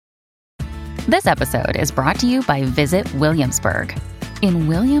This episode is brought to you by Visit Williamsburg. In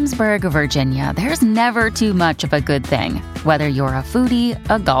Williamsburg, Virginia, there's never too much of a good thing. Whether you're a foodie,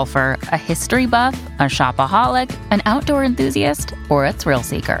 a golfer, a history buff, a shopaholic, an outdoor enthusiast, or a thrill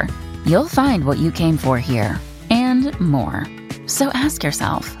seeker, you'll find what you came for here and more. So ask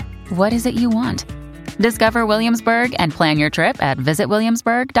yourself, what is it you want? Discover Williamsburg and plan your trip at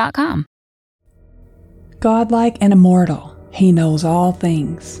visitwilliamsburg.com. Godlike and immortal, he knows all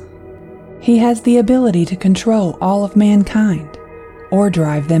things. He has the ability to control all of mankind or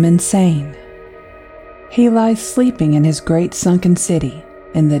drive them insane. He lies sleeping in his great sunken city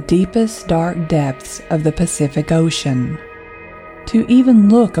in the deepest dark depths of the Pacific Ocean. To even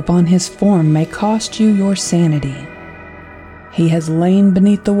look upon his form may cost you your sanity. He has lain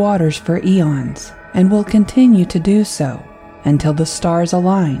beneath the waters for eons and will continue to do so until the stars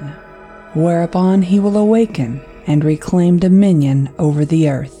align, whereupon he will awaken and reclaim dominion over the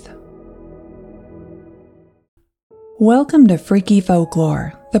earth. Welcome to Freaky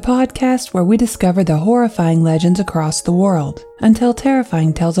Folklore, the podcast where we discover the horrifying legends across the world and tell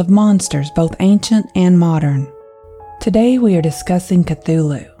terrifying tales of monsters both ancient and modern. Today we are discussing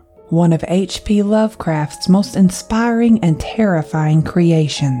Cthulhu, one of H.P. Lovecraft's most inspiring and terrifying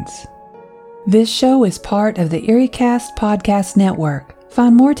creations. This show is part of the EerieCast podcast network.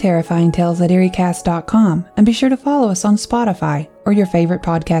 Find more terrifying tales at EerieCast.com and be sure to follow us on Spotify or your favorite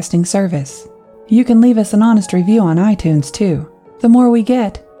podcasting service. You can leave us an honest review on iTunes too. The more we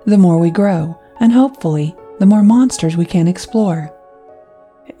get, the more we grow, and hopefully, the more monsters we can explore.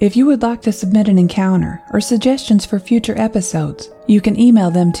 If you would like to submit an encounter or suggestions for future episodes, you can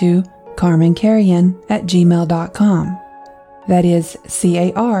email them to carmancarrion@gmail.com. That is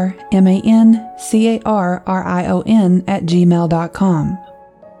carmancarrion@gmail.com.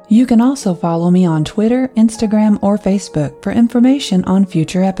 You can also follow me on Twitter, Instagram, or Facebook for information on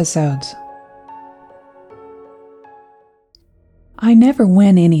future episodes. I never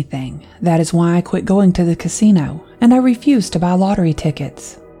win anything. That is why I quit going to the casino, and I refuse to buy lottery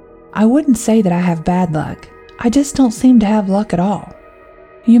tickets. I wouldn't say that I have bad luck. I just don't seem to have luck at all.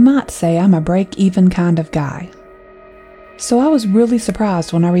 You might say I'm a break-even kind of guy. So I was really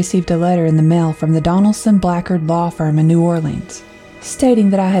surprised when I received a letter in the mail from the Donaldson Blackard Law Firm in New Orleans,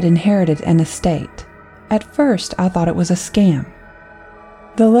 stating that I had inherited an estate. At first, I thought it was a scam.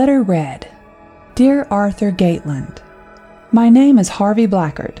 The letter read, "Dear Arthur Gateland, my name is Harvey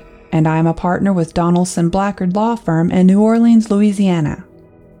Blackard, and I am a partner with Donaldson Blackard Law Firm in New Orleans, Louisiana.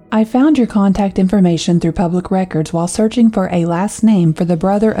 I found your contact information through public records while searching for a last name for the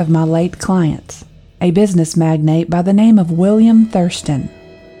brother of my late clients, a business magnate by the name of William Thurston.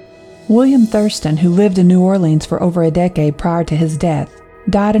 William Thurston, who lived in New Orleans for over a decade prior to his death,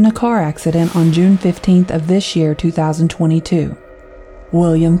 died in a car accident on June 15th of this year, 2022.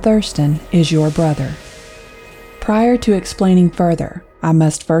 William Thurston is your brother. Prior to explaining further, I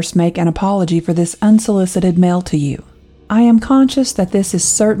must first make an apology for this unsolicited mail to you. I am conscious that this is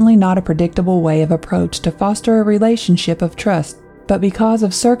certainly not a predictable way of approach to foster a relationship of trust, but because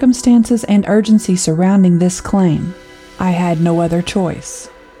of circumstances and urgency surrounding this claim, I had no other choice.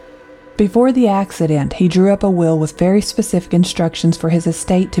 Before the accident, he drew up a will with very specific instructions for his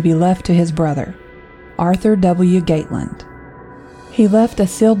estate to be left to his brother, Arthur W. Gateland. He left a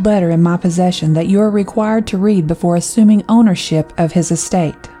sealed letter in my possession that you are required to read before assuming ownership of his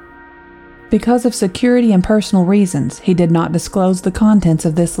estate. Because of security and personal reasons, he did not disclose the contents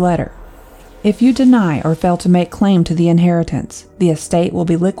of this letter. If you deny or fail to make claim to the inheritance, the estate will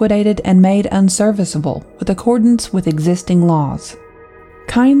be liquidated and made unserviceable with accordance with existing laws.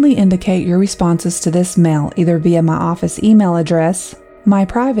 Kindly indicate your responses to this mail either via my office email address, my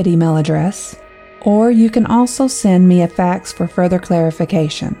private email address, or you can also send me a fax for further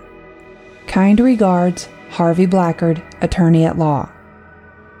clarification. Kind regards, Harvey Blackard, Attorney at Law."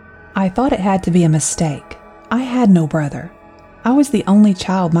 I thought it had to be a mistake. I had no brother. I was the only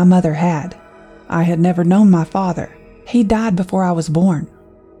child my mother had. I had never known my father. He died before I was born.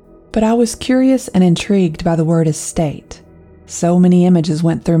 But I was curious and intrigued by the word estate. So many images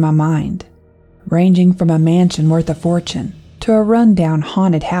went through my mind, ranging from a mansion worth a fortune to a run-down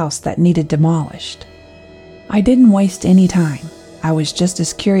haunted house that needed demolished. I didn't waste any time. I was just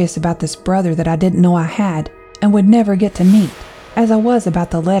as curious about this brother that I didn't know I had and would never get to meet, as I was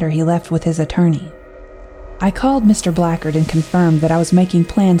about the letter he left with his attorney. I called Mr. Blackard and confirmed that I was making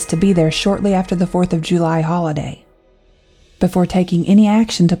plans to be there shortly after the 4th of July holiday. Before taking any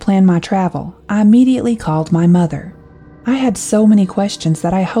action to plan my travel, I immediately called my mother. I had so many questions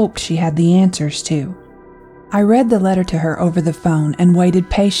that I hoped she had the answers to. I read the letter to her over the phone and waited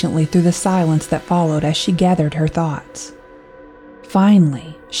patiently through the silence that followed as she gathered her thoughts.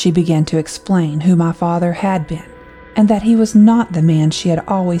 Finally, she began to explain who my father had been, and that he was not the man she had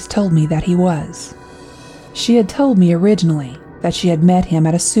always told me that he was. She had told me originally that she had met him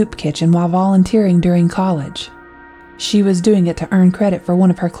at a soup kitchen while volunteering during college. She was doing it to earn credit for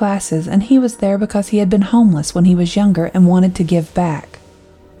one of her classes, and he was there because he had been homeless when he was younger and wanted to give back.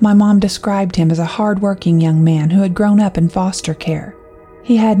 My mom described him as a hard-working young man who had grown up in foster care.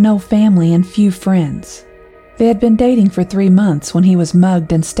 He had no family and few friends. They had been dating for 3 months when he was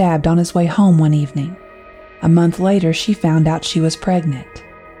mugged and stabbed on his way home one evening. A month later, she found out she was pregnant.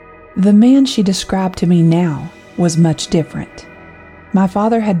 The man she described to me now was much different. My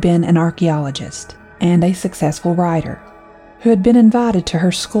father had been an archaeologist and a successful writer who had been invited to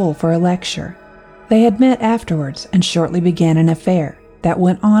her school for a lecture. They had met afterwards and shortly began an affair that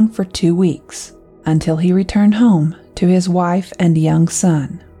went on for 2 weeks until he returned home to his wife and young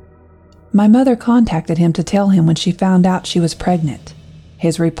son. My mother contacted him to tell him when she found out she was pregnant.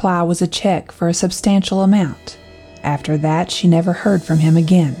 His reply was a check for a substantial amount. After that, she never heard from him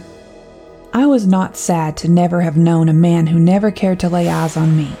again. I was not sad to never have known a man who never cared to lay eyes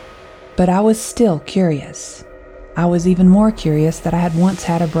on me, but I was still curious. I was even more curious that I had once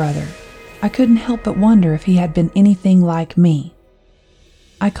had a brother. I couldn't help but wonder if he had been anything like me.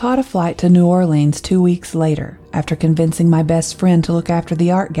 I caught a flight to New Orleans 2 weeks later, after convincing my best friend to look after the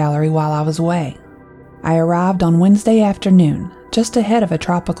art gallery while I was away. I arrived on Wednesday afternoon, just ahead of a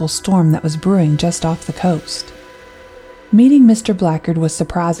tropical storm that was brewing just off the coast. Meeting Mr. Blackard was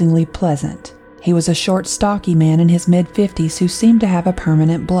surprisingly pleasant. He was a short, stocky man in his mid-50s who seemed to have a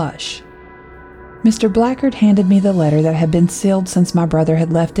permanent blush. Mr. Blackard handed me the letter that had been sealed since my brother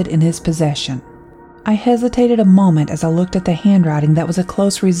had left it in his possession. I hesitated a moment as I looked at the handwriting that was a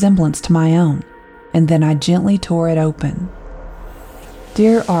close resemblance to my own, and then I gently tore it open.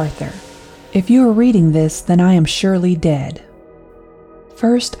 Dear Arthur, if you are reading this, then I am surely dead.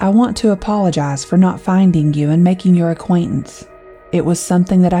 First, I want to apologize for not finding you and making your acquaintance. It was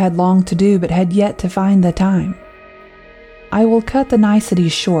something that I had longed to do but had yet to find the time. I will cut the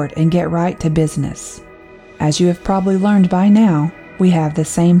niceties short and get right to business. As you have probably learned by now, we have the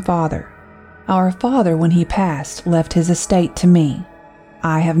same father. Our father, when he passed, left his estate to me.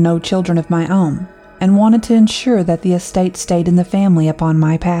 I have no children of my own, and wanted to ensure that the estate stayed in the family upon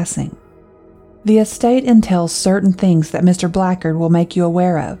my passing. The estate entails certain things that Mr. Blackard will make you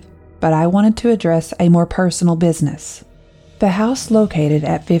aware of, but I wanted to address a more personal business. The house located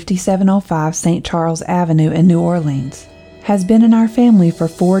at 5705 St. Charles Avenue in New Orleans has been in our family for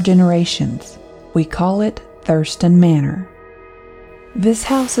 4 generations. We call it Thurston Manor. This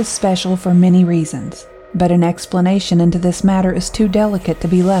house is special for many reasons, but an explanation into this matter is too delicate to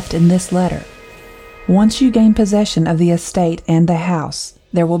be left in this letter. Once you gain possession of the estate and the house,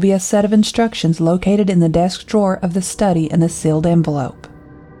 there will be a set of instructions located in the desk drawer of the study in a sealed envelope.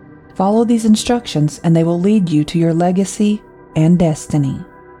 Follow these instructions and they will lead you to your legacy and destiny.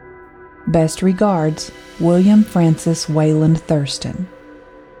 Best regards, William Francis Wayland Thurston.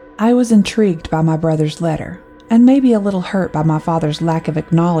 I was intrigued by my brother's letter, and maybe a little hurt by my father's lack of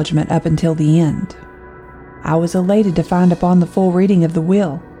acknowledgement up until the end. I was elated to find upon the full reading of the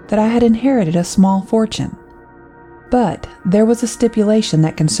will that I had inherited a small fortune. But there was a stipulation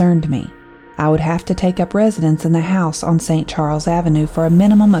that concerned me. I would have to take up residence in the house on St. Charles Avenue for a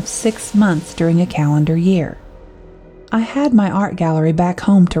minimum of 6 months during a calendar year. I had my art gallery back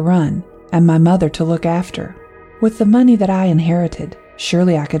home to run, and my mother to look after. With the money that I inherited,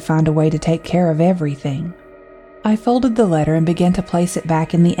 surely I could find a way to take care of everything. I folded the letter and began to place it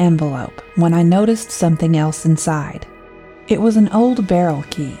back in the envelope when I noticed something else inside. It was an old barrel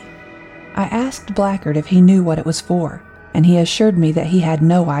key. I asked Blackard if he knew what it was for, and he assured me that he had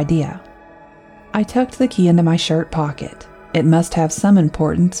no idea. I tucked the key into my shirt pocket. It must have some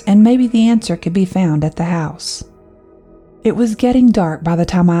importance, and maybe the answer could be found at the house. It was getting dark by the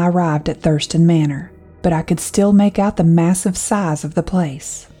time I arrived at Thurston Manor, but I could still make out the massive size of the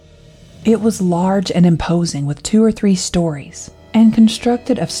place. It was large and imposing with 2 or 3 stories, and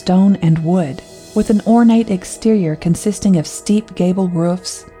constructed of stone and wood, with an ornate exterior consisting of steep gabled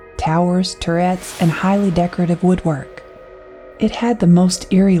roofs, towers, turrets, and highly decorative woodwork. It had the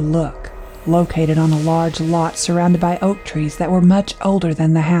most eerie look, located on a large lot surrounded by oak trees that were much older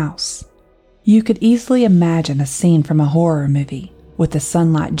than the house. You could easily imagine a scene from a horror movie, with the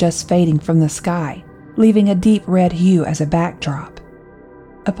sunlight just fading from the sky, leaving a deep red hue as a backdrop.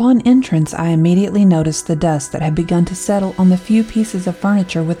 Upon entrance, I immediately noticed the dust that had begun to settle on the few pieces of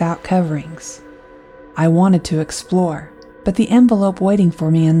furniture without coverings. I wanted to explore, but the envelope waiting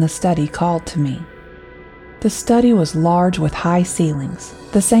for me in the study called to me. The study was large with high ceilings,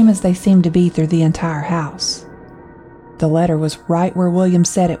 the same as they seemed to be through the entire house. The letter was right where William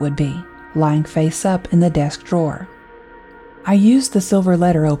said it would be, lying face up in the desk drawer. I used the silver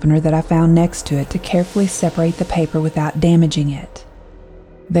letter opener that I found next to it to carefully separate the paper without damaging it.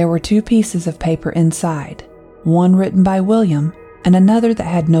 There were 2 pieces of paper inside, one written by William and another that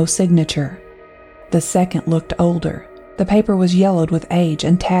had no signature. The second looked older. The paper was yellowed with age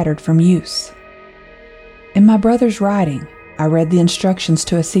and tattered from use. In my brother's writing, I read the instructions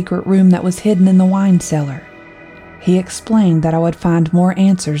to a secret room that was hidden in the wine cellar. He explained that I would find more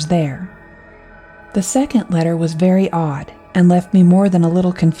answers there. The second letter was very odd and left me more than a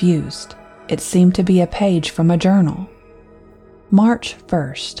little confused. It seemed to be a page from a journal. March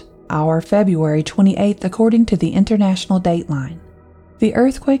 1st, hour February 28th according to the international dateline. The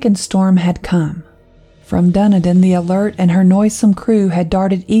earthquake and storm had come. From Dunedin, the Alert and her noisome crew had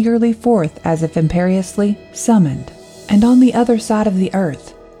darted eagerly forth as if imperiously summoned. And on the other side of the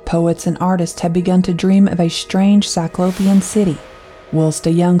earth, poets and artists had begun to dream of a strange cyclopean city, whilst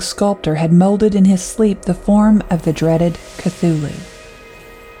a young sculptor had molded in his sleep the form of the dreaded Cthulhu.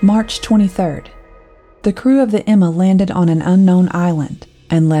 March 23rd. The crew of the Emma landed on an unknown island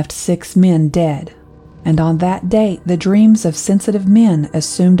and left 6 men dead. And on that date, the dreams of sensitive men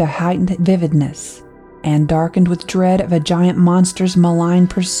assumed a heightened vividness and darkened with dread of a giant monster's malign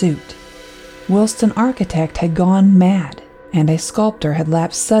pursuit. Whilst an architect had gone mad, and a sculptor had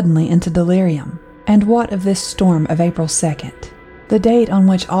lapsed suddenly into delirium. And what of this storm of April 2nd, the date on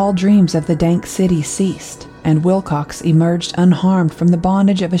which all dreams of the dank city ceased, and Wilcox emerged unharmed from the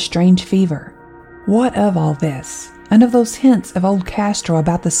bondage of a strange fever? What of all this, and of those hints of old Castro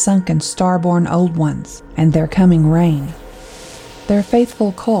about the sunken, star-born old ones, and their coming reign? Their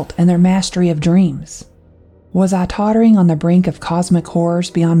faithful cult and their mastery of dreams? Was I tottering on the brink of cosmic horrors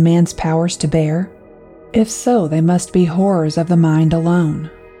beyond man's powers to bear? If so, they must be horrors of the mind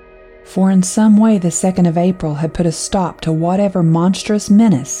alone. For in some way the 2nd of April had put a stop to whatever monstrous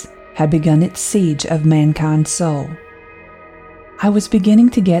menace had begun its siege of mankind's soul. I was beginning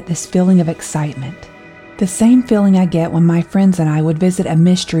to get this feeling of excitement, the same feeling I get when my friends and I would visit a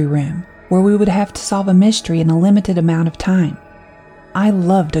mystery room where we would have to solve a mystery in a limited amount of time. I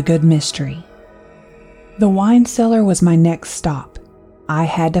loved a good mystery. The wine cellar was my next stop. I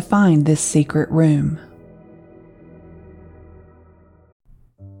had to find this secret room.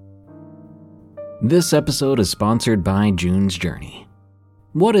 This episode is sponsored by June's Journey.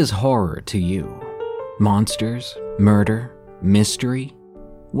 What is horror to you? Monsters? Murder? Mystery?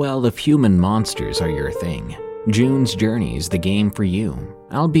 Well, if human monsters are your thing, June's Journey is the game for you,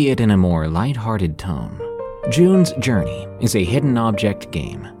 albeit in a more lighthearted tone. June's Journey is a hidden object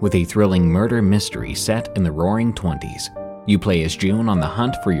game with a thrilling murder mystery set in the roaring 20s. You play as June on the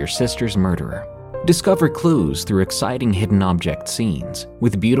hunt for your sister's murderer. Discover clues through exciting hidden object scenes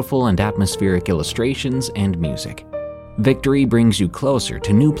with beautiful and atmospheric illustrations and music. Victory brings you closer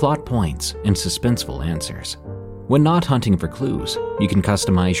to new plot points and suspenseful answers. When not hunting for clues, you can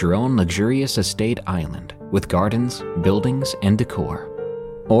customize your own luxurious estate island with gardens, buildings, and decor.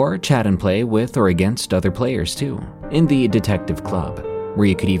 Or chat and play with or against other players too, in the Detective Club, where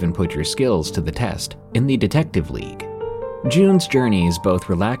you could even put your skills to the test in the Detective League. June's Journey is both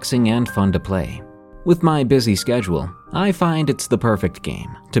relaxing and fun to play. With my busy schedule, I find it's the perfect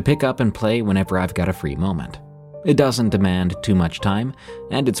game to pick up and play whenever I've got a free moment. It doesn't demand too much time,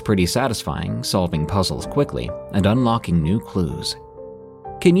 and it's pretty satisfying solving puzzles quickly and unlocking new clues.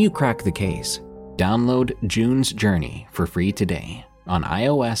 Can you crack the case? Download June's Journey for free today on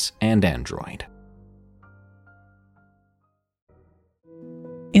iOS and Android.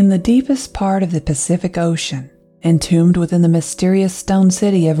 In the deepest part of the Pacific Ocean, entombed within the mysterious stone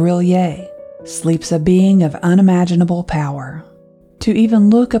city of R'lyeh, sleeps a being of unimaginable power. To even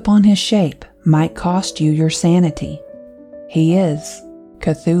look upon his shape might cost you your sanity. He is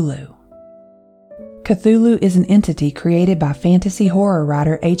Cthulhu. Cthulhu is an entity created by fantasy horror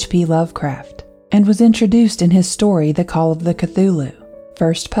writer H.P. Lovecraft and was introduced in his story The Call of the Cthulhu,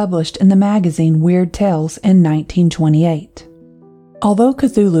 first published in the magazine Weird Tales in 1928. Although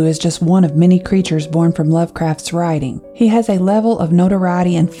Cthulhu is just one of many creatures born from Lovecraft's writing, he has a level of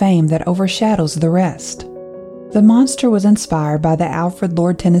notoriety and fame that overshadows the rest. The monster was inspired by the Alfred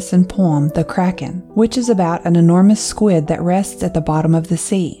Lord Tennyson poem The Kraken, which is about an enormous squid that rests at the bottom of the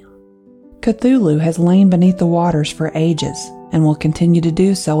sea. Cthulhu has lain beneath the waters for ages and will continue to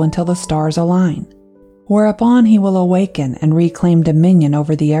do so until the stars align, whereupon he will awaken and reclaim dominion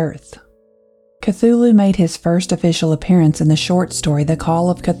over the earth. Cthulhu made his first official appearance in the short story The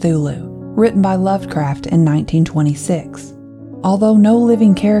Call of Cthulhu, written by Lovecraft in 1926. Although no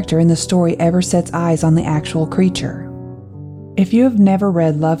living character in the story ever sets eyes on the actual creature. If you have never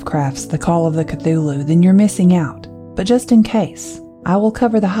read Lovecraft's The Call of the Cthulhu, then you're missing out, but just in case, I will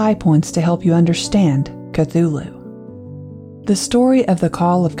cover the high points to help you understand Cthulhu. The story of the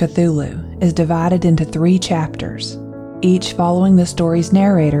Call of Cthulhu is divided into 3 chapters, each following the story's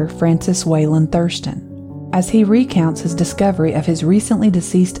narrator, Francis Wayland Thurston, as he recounts his discovery of his recently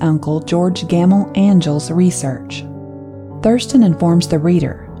deceased uncle George Gammell Angel's research. Thurston informs the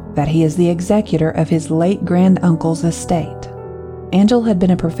reader that he is the executor of his late granduncle's estate. Angel had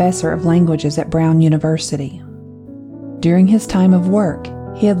been a professor of languages at Brown University. During his time of work,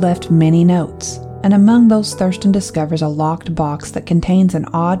 he had left many notes, and among those Thurston discovers a locked box that contains an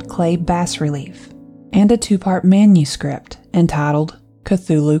odd clay bas-relief and a 2-part manuscript entitled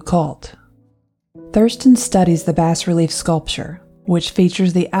Cthulhu Cult. Thurston studies the bas-relief sculpture, which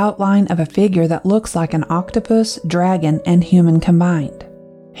features the outline of a figure that looks like an octopus, dragon, and human combined.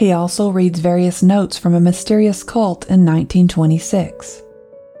 He also reads various notes from a mysterious cult in 1926.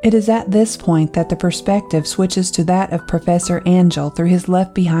 It is at this point that the perspective switches to that of Professor Angel through his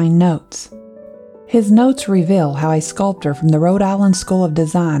left-behind notes. His notes reveal how a sculptor from the Rhode Island School of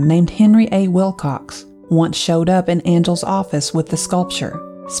Design named Henry A. Wilcox once showed up in Angel's office with the sculpture,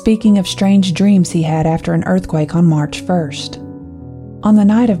 speaking of strange dreams he had after an earthquake on March 1st. On the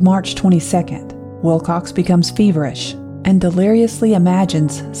night of March 22nd, Wilcox becomes feverish and deliriously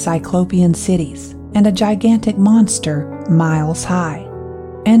imagines cyclopean cities and a gigantic monster miles high.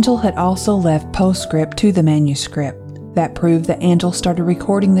 Angel had also left postscript to the manuscript that proved that Angel started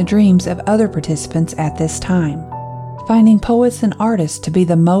recording the dreams of other participants at this time, finding poets and artists to be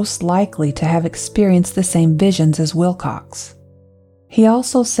the most likely to have experienced the same visions as Wilcox. He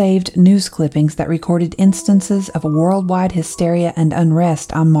also saved news clippings that recorded instances of worldwide hysteria and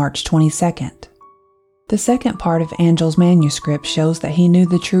unrest on March 22nd. The second part of Angel's manuscript shows that he knew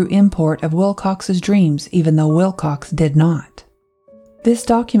the true import of Wilcox's dreams even though Wilcox did not. This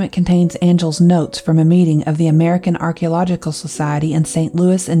document contains Angel's notes from a meeting of the American Archaeological Society in St.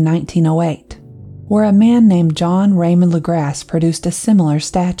 Louis in 1908, where a man named John Raymond LaGrasse produced a similar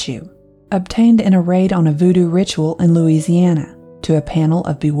statue, obtained in a raid on a voodoo ritual in Louisiana, to a panel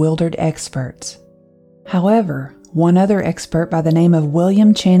of bewildered experts. However, one other expert by the name of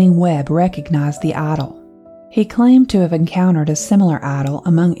William Channing Webb recognized the idol. He claimed to have encountered a similar idol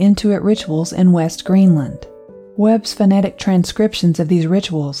among Inuit rituals in West Greenland. Webb's phonetic transcriptions of these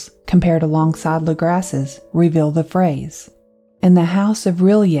rituals, compared alongside LaGrasse's, reveal the phrase, "In the house of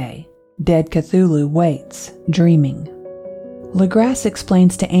Rillier, dead Cthulhu waits, dreaming." LaGrasse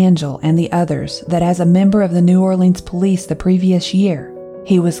explains to Angel and the others that as a member of the New Orleans police the previous year,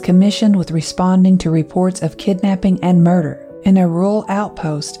 he was commissioned with responding to reports of kidnapping and murder in a rural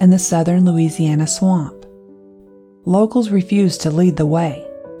outpost in the southern Louisiana swamp. Locals refused to lead the way,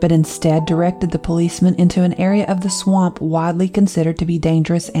 but instead directed the policemen into an area of the swamp widely considered to be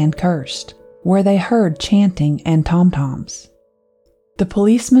dangerous and cursed, where they heard chanting and tom-toms. The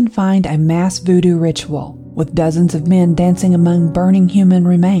policemen find a mass voodoo ritual, with dozens of men dancing among burning human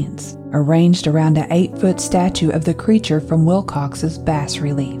remains, arranged around an 8-foot statue of the creature from Wilcox's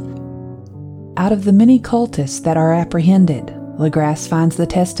bas-relief. Out of the many cultists that are apprehended, LaGrasse finds the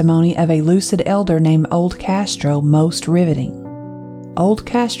testimony of a lucid elder named Old Castro most riveting. Old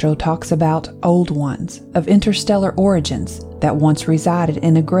Castro talks about old ones of interstellar origins that once resided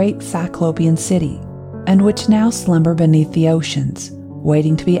in a great cyclopean city, and which now slumber beneath the oceans,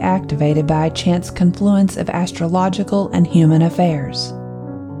 waiting to be activated by a chance confluence of astrological and human affairs.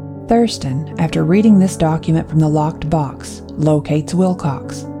 Thurston, after reading this document from the locked box, locates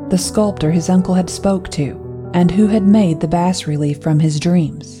Wilcox, the sculptor his uncle had spoke to, and who had made the bas-relief from his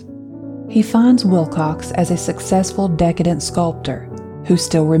dreams. He finds Wilcox as a successful decadent sculptor who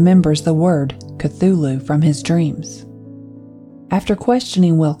still remembers the word Cthulhu from his dreams. After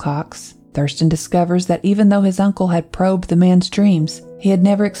questioning Wilcox, Thurston discovers that even though his uncle had probed the man's dreams, he had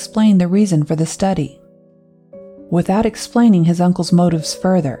never explained the reason for the study. Without explaining his uncle's motives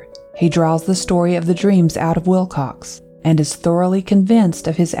further, he draws the story of the dreams out of Wilcox and is thoroughly convinced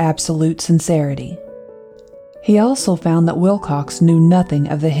of his absolute sincerity. He also found that Wilcox knew nothing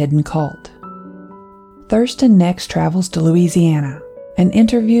of the hidden cult. Thurston next travels to Louisiana and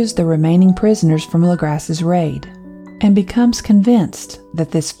interviews the remaining prisoners from LaGrasse's raid, and becomes convinced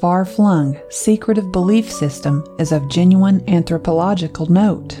that this far-flung, secretive belief system is of genuine anthropological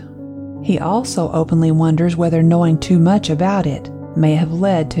note. He also openly wonders whether knowing too much about it may have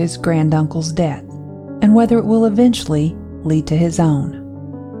led to his granduncle's death, and whether it will eventually lead to his own.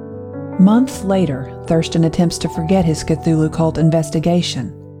 Months later, Thurston attempts to forget his Cthulhu cult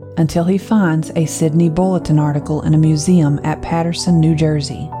investigation until he finds a Sydney Bulletin article in a museum at Paterson, New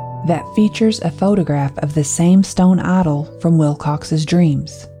Jersey, that features a photograph of the same stone idol from Wilcox's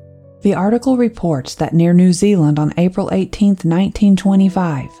dreams. The article reports that near New Zealand on April 18,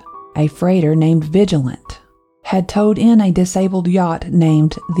 1925, a freighter named Vigilant had towed in a disabled yacht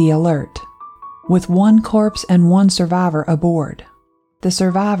named the Alert, with one corpse and one survivor aboard. The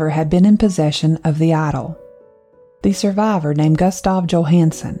survivor had been in possession of the idol. The survivor, named Gustav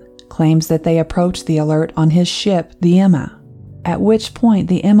Johansen, claims that they approached the Alert on his ship, the Emma, at which point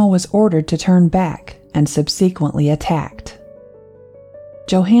the Emma was ordered to turn back and subsequently attacked.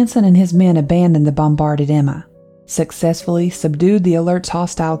 Johansen and his men abandoned the bombarded Emma, successfully subdued the Alert's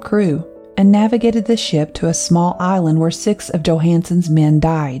hostile crew, and navigated the ship to a small island where 6 of Johansen's men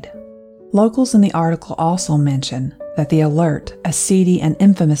died. Locals in the article also mention that the Alert, a seedy and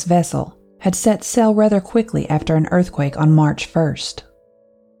infamous vessel, had set sail rather quickly after an earthquake on March 1st.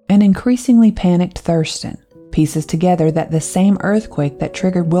 An increasingly panicked Thurston pieces together that the same earthquake that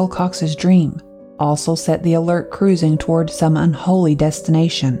triggered Wilcox's dream also set the Alert cruising toward some unholy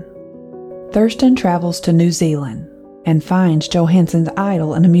destination. Thurston travels to New Zealand and finds Johansen's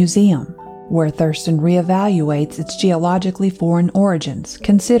idol in a museum, where Thurston reevaluates its geologically foreign origins,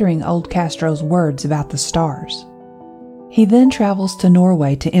 considering old Castro's words about the stars. He then travels to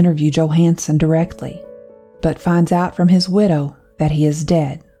Norway to interview Johansen directly, but finds out from his widow that he is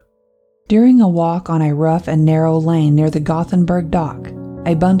dead. During a walk on a rough and narrow lane near the Gothenburg dock,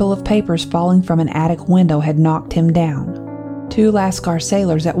 a bundle of papers falling from an attic window had knocked him down. 2 Lascar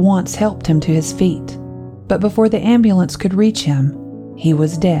sailors at once helped him to his feet, but before the ambulance could reach him, he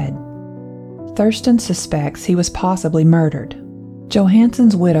was dead. Thurston suspects he was possibly murdered.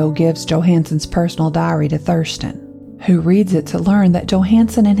 Johansen's widow gives Johansen's personal diary to Thurston, who reads it to learn that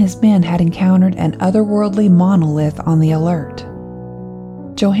Johansen and his men had encountered an otherworldly monolith on the Alert.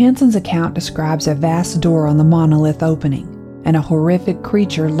 Johansen's account describes a vast door on the monolith opening, and a horrific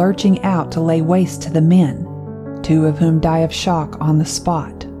creature lurching out to lay waste to the men, 2 of whom die of shock on the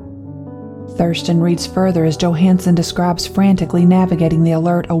spot. Thurston reads further as Johansen describes frantically navigating the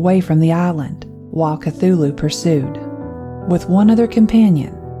Alert away from the island, while Cthulhu pursued, with one other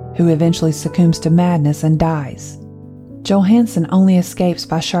companion, who eventually succumbs to madness and dies. Johansen only escapes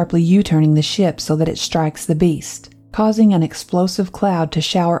by sharply U-turning the ship so that it strikes the beast, causing an explosive cloud to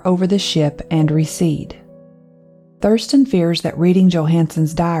shower over the ship and recede. Thurston fears that reading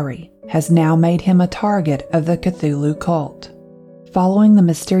Johansen's diary has now made him a target of the Cthulhu cult. Following the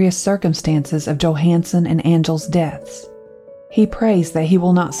mysterious circumstances of Johansen and Angel's deaths, he prays that he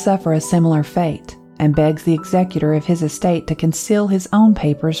will not suffer a similar fate and begs the executor of his estate to conceal his own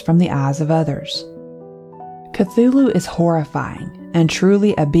papers from the eyes of others. Cthulhu is horrifying and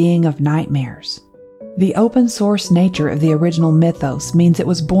truly a being of nightmares. The open-source nature of the original mythos means it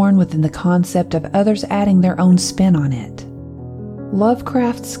was born within the concept of others adding their own spin on it.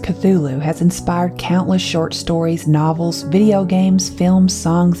 Lovecraft's Cthulhu has inspired countless short stories, novels, video games, films,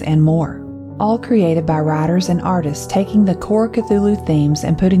 songs, and more, all created by writers and artists taking the core Cthulhu themes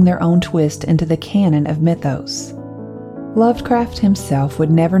and putting their own twist into the canon of mythos. Lovecraft himself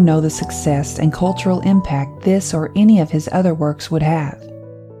would never know the success and cultural impact this or any of his other works would have.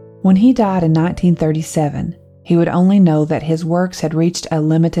 When he died in 1937, he would only know that his works had reached a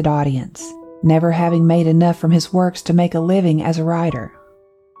limited audience, never having made enough from his works to make a living as a writer.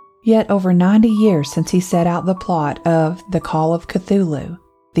 Yet over 90 years since he set out the plot of The Call of Cthulhu,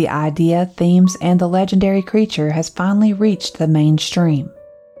 the idea, themes, and the legendary creature has finally reached the mainstream.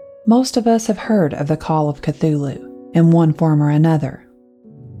 Most of us have heard of The Call of Cthulhu in one form or another.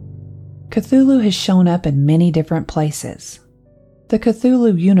 Cthulhu has shown up in many different places. The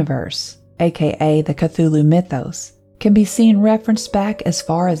Cthulhu universe, aka the Cthulhu mythos, can be seen referenced back as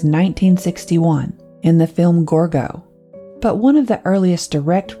far as 1961 in the film Gorgo. But one of the earliest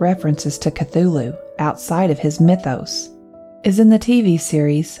direct references to Cthulhu outside of his mythos is in the TV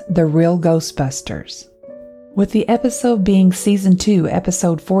series The Real Ghostbusters, with the episode being Season 2,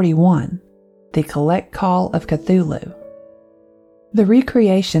 Episode 41, The Collect Call of Cthulhu. The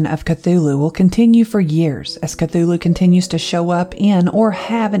recreation of Cthulhu will continue for years as Cthulhu continues to show up in or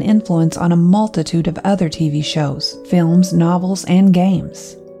have an influence on a multitude of other TV shows, films, novels, and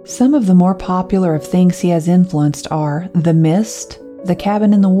games. Some of the more popular of things he has influenced are The Mist, The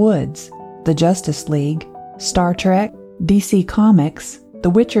Cabin in the Woods, The Justice League, Star Trek, DC Comics, The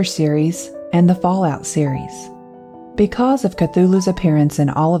Witcher series, and the Fallout series. Because of Cthulhu's appearance in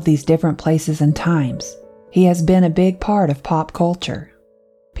all of these different places and times, he has been a big part of pop culture.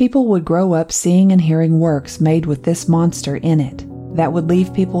 People would grow up seeing and hearing works made with this monster in it that would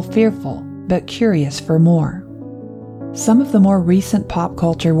leave people fearful but curious for more. Some of the more recent pop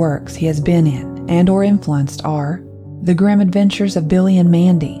culture works he has been in and or influenced are The Grim Adventures of Billy and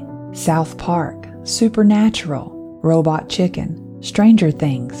Mandy, South Park, Supernatural, Robot Chicken, Stranger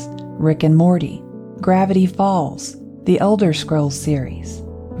Things, Rick and Morty, Gravity Falls, the Elder Scrolls series,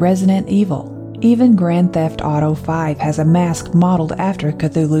 Resident Evil. Even Grand Theft Auto 5 has a mask modeled after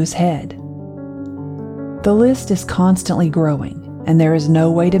Cthulhu's head. The list is constantly growing, and there is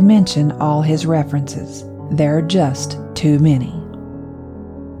no way to mention all his references. There are just too many.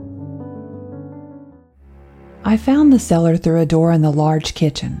 I found the cellar through a door in the large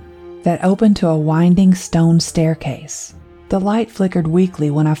kitchen that opened to a winding stone staircase. The light flickered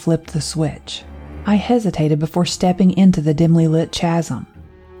weakly when I flipped the switch. I hesitated before stepping into the dimly lit chasm,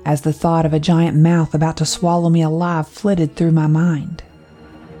 as the thought of a giant mouth about to swallow me alive flitted through my mind.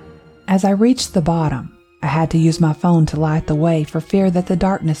 As I reached the bottom, I had to use my phone to light the way for fear that the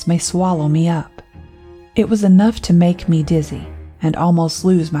darkness may swallow me up. It was enough to make me dizzy and almost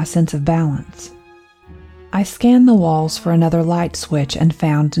lose my sense of balance. I scanned the walls for another light switch and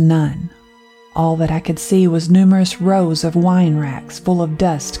found none. All that I could see was numerous rows of wine racks full of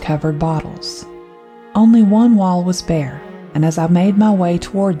dust-covered bottles. Only one wall was bare, and as I made my way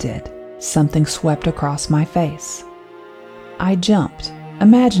towards it, something swept across my face. I jumped,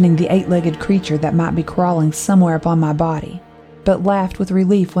 imagining the eight-legged creature that might be crawling somewhere upon my body, but laughed with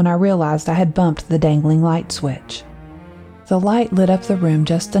relief when I realized I had bumped the dangling light switch. The light lit up the room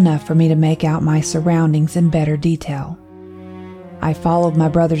just enough for me to make out my surroundings in better detail. I followed my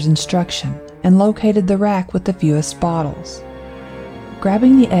brother's instruction and located the rack with the fewest bottles.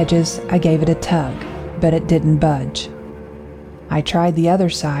 Grabbing the edges, I gave it a tug, but it didn't budge. I tried the other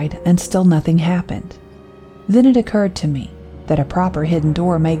side and still nothing happened. Then it occurred to me that a proper hidden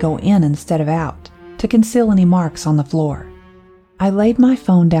door may go in instead of out to conceal any marks on the floor. I laid my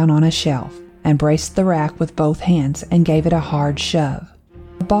phone down on a shelf and braced the rack with both hands and gave it a hard shove.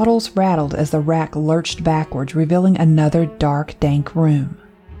 The bottles rattled as the rack lurched backwards, revealing another dark, dank room.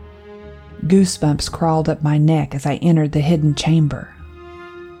 Goosebumps crawled up my neck as I entered the hidden chamber.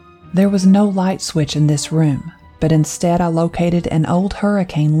 There was no light switch in this room, but instead I located an old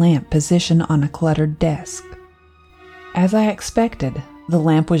hurricane lamp positioned on a cluttered desk. As I expected, the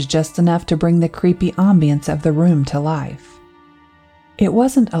lamp was just enough to bring the creepy ambience of the room to life. It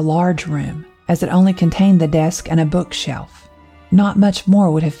wasn't a large room, as it only contained the desk and a bookshelf. Not much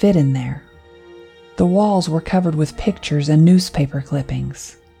more would have fit in there. The walls were covered with pictures and newspaper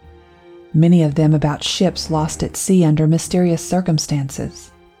clippings, many of them about ships lost at sea under mysterious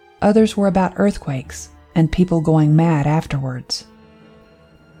circumstances. Others were about earthquakes and people going mad afterwards.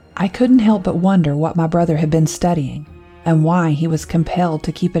 I couldn't help but wonder what my brother had been studying and why he was compelled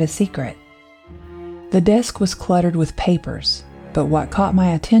to keep it a secret. The desk was cluttered with papers, but what caught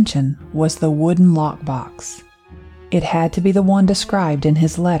my attention was the wooden lockbox. It had to be the one described in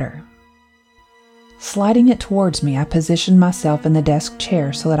his letter. Sliding it towards me, I positioned myself in the desk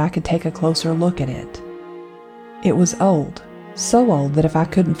chair so that I could take a closer look at it. It was old, so old that if I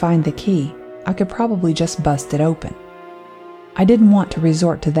couldn't find the key, I could probably just bust it open. I didn't want to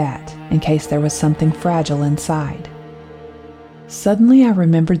resort to that in case there was something fragile inside. Suddenly I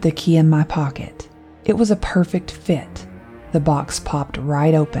remembered the key in my pocket. It was a perfect fit. The box popped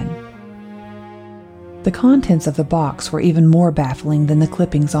right open. The contents of the box were even more baffling than the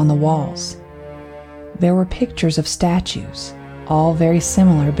clippings on the walls. There were pictures of statues, all very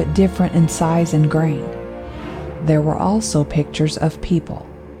similar but different in size and grain. There were also pictures of people.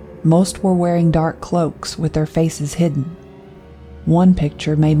 Most were wearing dark cloaks with their faces hidden. One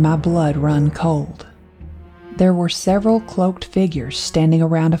picture made my blood run cold. There were several cloaked figures standing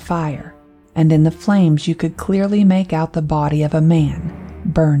around a fire, and in the flames you could clearly make out the body of a man,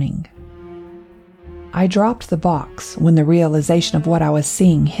 burning. I dropped the box when the realization of what I was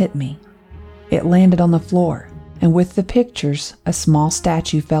seeing hit me. It landed on the floor, and with the pictures, a small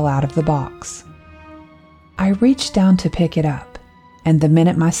statue fell out of the box. I reached down to pick it up, and the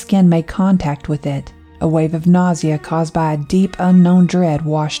minute my skin made contact with it, a wave of nausea caused by a deep, unknown dread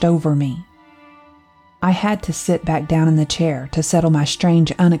washed over me. I had to sit back down in the chair to settle my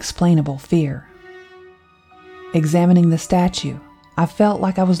strange, unexplainable fear. Examining the statue, I felt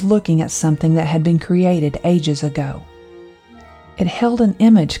like I was looking at something that had been created ages ago. It held an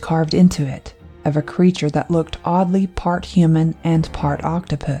image carved into it of a creature that looked oddly part human and part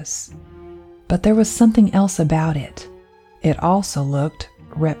octopus. But there was something else about it. It also looked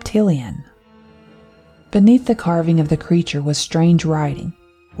reptilian. Beneath the carving of the creature was strange writing,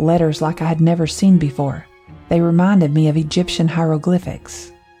 letters like I had never seen before. They reminded me of Egyptian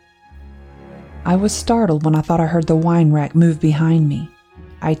hieroglyphics. I was startled when I thought I heard the wine rack move behind me.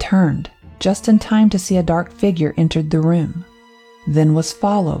 I turned, just in time to see a dark figure entered the room, then was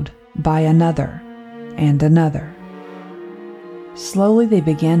followed by another and another. Slowly they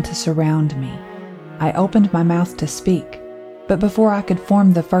began to surround me. I opened my mouth to speak, but before I could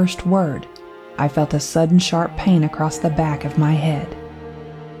form the first word, I felt a sudden sharp pain across the back of my head.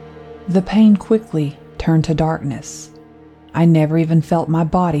 The pain quickly turned to darkness. I never even felt my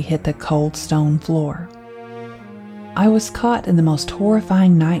body hit the cold stone floor. I was caught in the most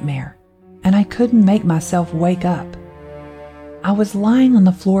horrifying nightmare, and I couldn't make myself wake up. I was lying on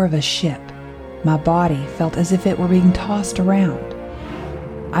the floor of a ship. My body felt as if it were being tossed around.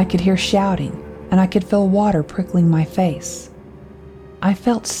 I could hear shouting, and I could feel water prickling my face. I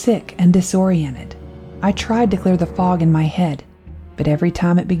felt sick and disoriented. I tried to clear the fog in my head, but every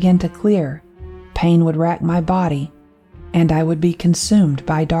time it began to clear, pain would rack my body, and I would be consumed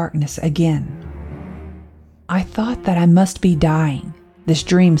by darkness again. I thought that I must be dying. This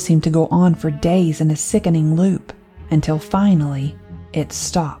dream seemed to go on for days in a sickening loop, until finally it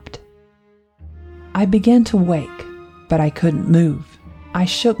stopped. I began to wake, but I couldn't move. I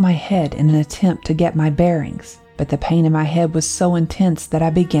shook my head in an attempt to get my bearings, but the pain in my head was so intense that I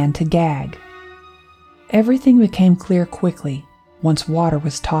began to gag. Everything became clear quickly once water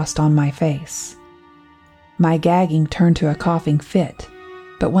was tossed on my face. My gagging turned to a coughing fit,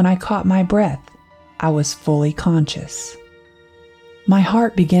 but when I caught my breath, I was fully conscious. My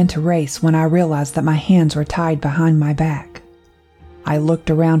heart began to race when I realized that my hands were tied behind my back. I looked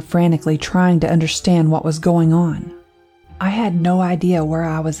around frantically trying to understand what was going on. I had no idea where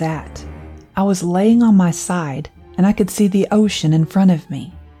I was at. I was laying on my side, and I could see the ocean in front of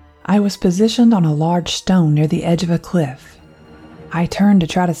me. I was positioned on a large stone near the edge of a cliff. I turned to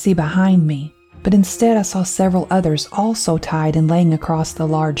try to see behind me, but instead I saw several others also tied and laying across the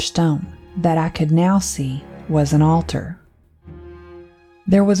large stone. That I could now see was an altar.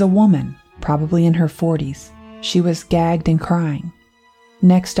 There was a woman, probably in her 40s. She was gagged and crying.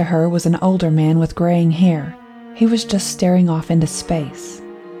 Next to her was an older man with graying hair. He was just staring off into space.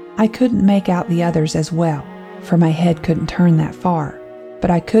 I couldn't make out the others as well, for my head couldn't turn that far, but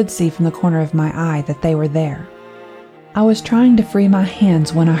I could see from the corner of my eye that they were there. I was trying to free my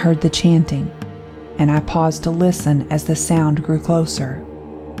hands when I heard the chanting, and I paused to listen as the sound grew closer.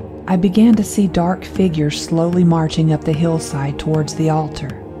 I began to see dark figures slowly marching up the hillside towards the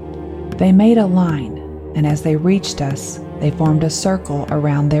altar. They made a line, and as they reached us, they formed a circle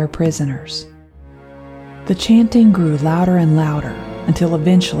around their prisoners. The chanting grew louder and louder, until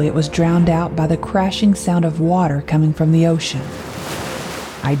eventually it was drowned out by the crashing sound of water coming from the ocean.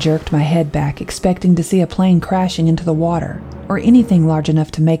 I jerked my head back, expecting to see a plane crashing into the water, or anything large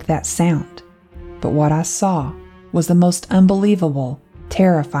enough to make that sound. But what I saw was the most unbelievable,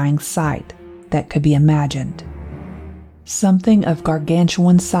 terrifying sight that could be imagined. Something of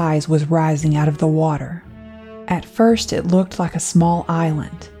gargantuan size was rising out of the water. At first it looked like a small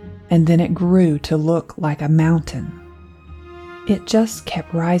island, and then it grew to look like a mountain. It just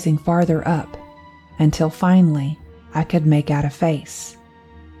kept rising farther up, until finally I could make out a face.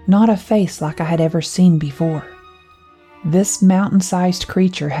 Not a face like I had ever seen before. This mountain-sized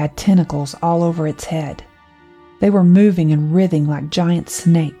creature had tentacles all over its head. They were moving and writhing like giant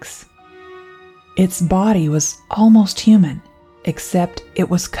snakes. Its body was almost human, except it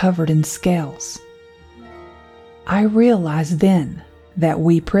was covered in scales. I realized then that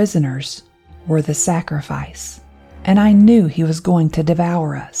we prisoners were the sacrifice, and I knew he was going to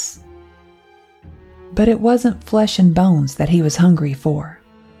devour us. But it wasn't flesh and bones that he was hungry for.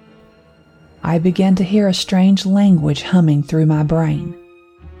 I began to hear a strange language humming through my brain.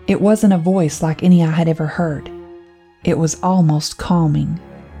 It wasn't a voice like any I had ever heard. It was almost calming.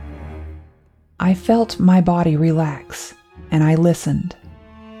 I felt my body relax, and I listened.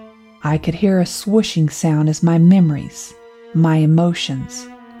 I could hear a swooshing sound as my memories, my emotions,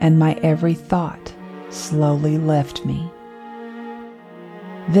 and my every thought slowly left me.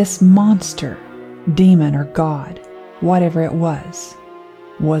 This monster, demon or god, whatever it was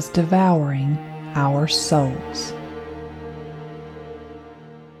devouring our souls.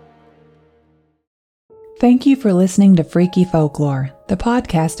 Thank you for listening to Freaky Folklore, the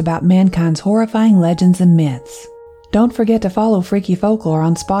podcast about mankind's horrifying legends and myths. Don't forget to follow Freaky Folklore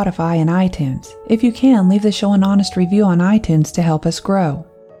on Spotify and iTunes. If you can, leave the show an honest review on iTunes to help us grow.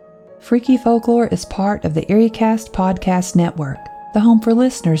 Freaky Folklore is part of the EerieCast podcast network, the home for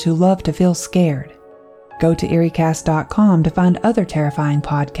listeners who love to feel scared. Go to EerieCast.com to find other terrifying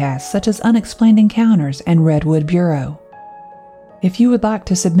podcasts such as Unexplained Encounters and Redwood Bureau. If you would like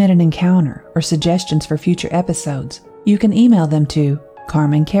to submit an encounter or suggestions for future episodes, you can email them to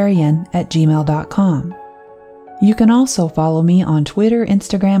carmencarrion@gmail.com. You can also follow me on Twitter,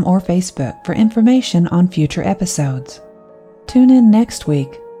 Instagram, or Facebook for information on future episodes. Tune in next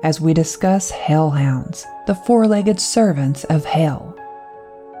week as we discuss hellhounds, the four-legged servants of hell.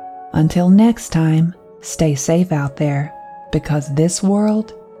 Until next time, stay safe out there because this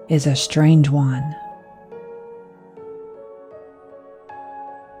world is a strange one.